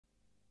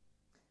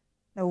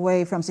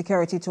Away from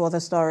security to other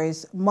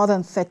stories, more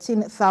than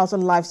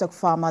 13,000 livestock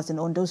farmers in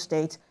Ondo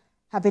State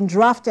have been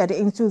drafted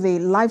into the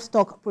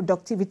Livestock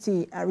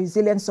Productivity and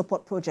Resilience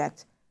Support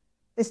Project.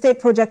 The State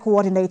Project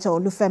Coordinator,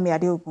 Olufemi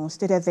Adeogun,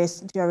 stated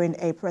this during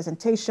a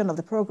presentation of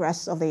the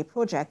progress of the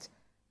project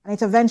and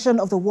intervention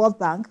of the World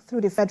Bank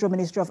through the Federal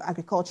Ministry of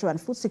Agriculture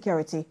and Food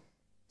Security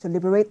to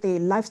liberate the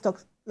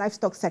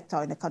livestock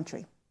sector in the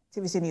country.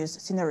 TVC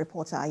News senior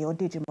reporter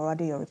Ayodiji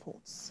Moradiyo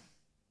reports.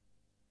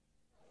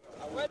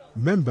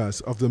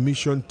 Members of the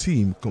mission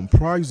team,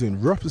 comprising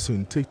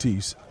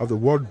representatives of the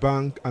World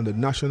Bank and the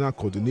National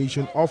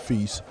Coordination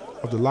Office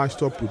of the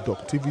Livestock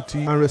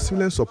Productivity and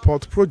Resilience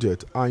Support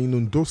Project, are in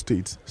Ondo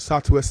State,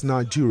 southwest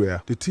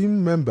Nigeria. The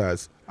team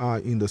members are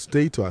in the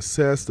state to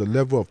assess the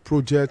level of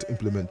project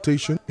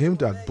implementation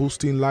aimed at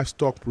boosting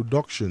livestock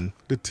production.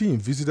 The team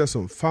visited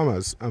some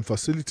farmers and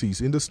facilities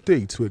in the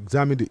state to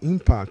examine the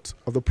impact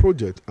of the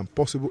project and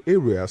possible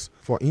areas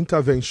for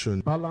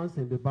intervention. Balance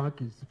in the bank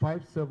is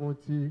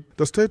 570.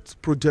 The state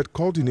project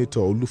coordinator,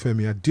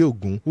 Olufemi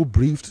Adeogun, who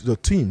briefed the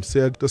team,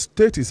 said the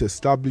state is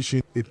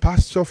establishing a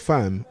pasture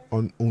farm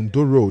on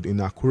Ondo Road in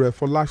Akure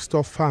for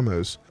livestock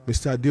farmers.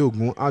 Mr.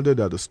 Adeogun added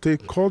that the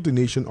State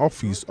Coordination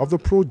Office of the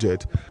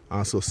project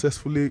has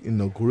successfully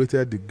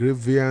inaugurated the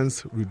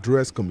Grievance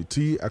Redress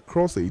Committee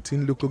across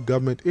 18 local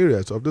government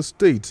areas of the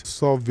state to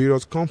solve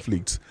various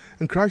conflicts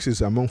and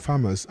crises among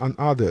farmers and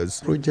others.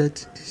 The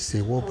project is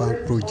a World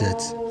Bank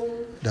project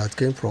that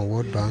came from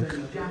World Bank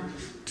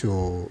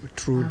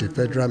through the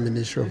Federal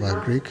Ministry of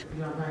Agric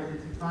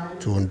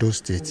to Ondo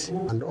State.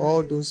 And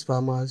all those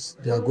farmers,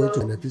 they are going to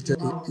benefit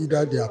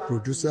either they are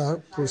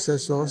producer,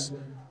 processors,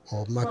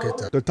 or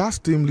marketer. The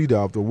task team leader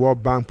of the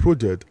World Bank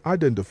project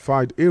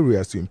identified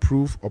areas to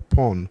improve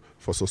upon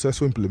for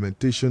successful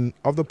implementation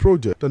of the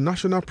project. The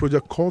National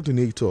Project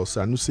Coordinator,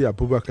 Sanusi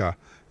Abubakar,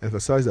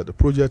 emphasized that the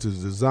project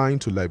is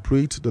designed to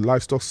liberate the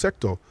livestock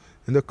sector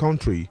in the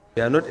country.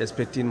 We are not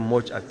expecting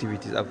much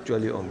activities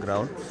actually on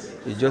ground.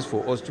 It's just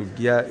for us to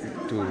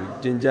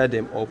ginger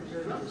them up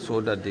so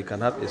that they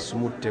can have a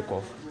smooth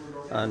takeoff.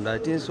 And I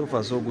think so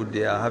far so good,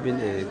 they are having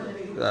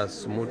a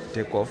smooth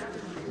takeoff,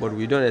 but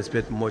we don't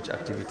expect much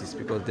activities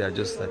because they are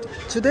just starting.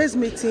 Today's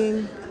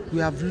meeting, we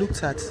have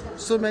looked at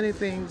so many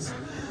things.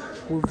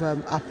 We've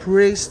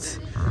appraised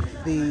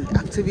the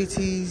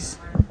activities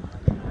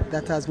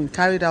that has been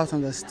carried out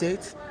on the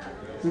state.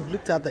 We've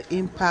looked at the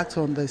impact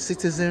on the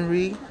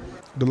citizenry.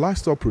 The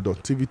Livestock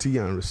Productivity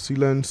and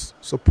Resilience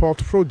Support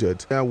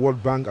Project, a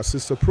World Bank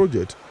assisted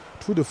project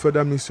through the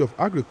Federal Ministry of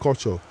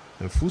Agriculture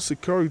and Food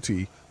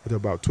Security, with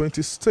about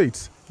 20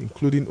 states,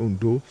 including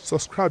Ondo,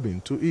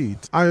 subscribing to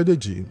it.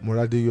 Ayodiji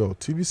Moradiyo,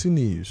 TVC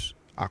News,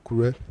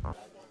 Akure.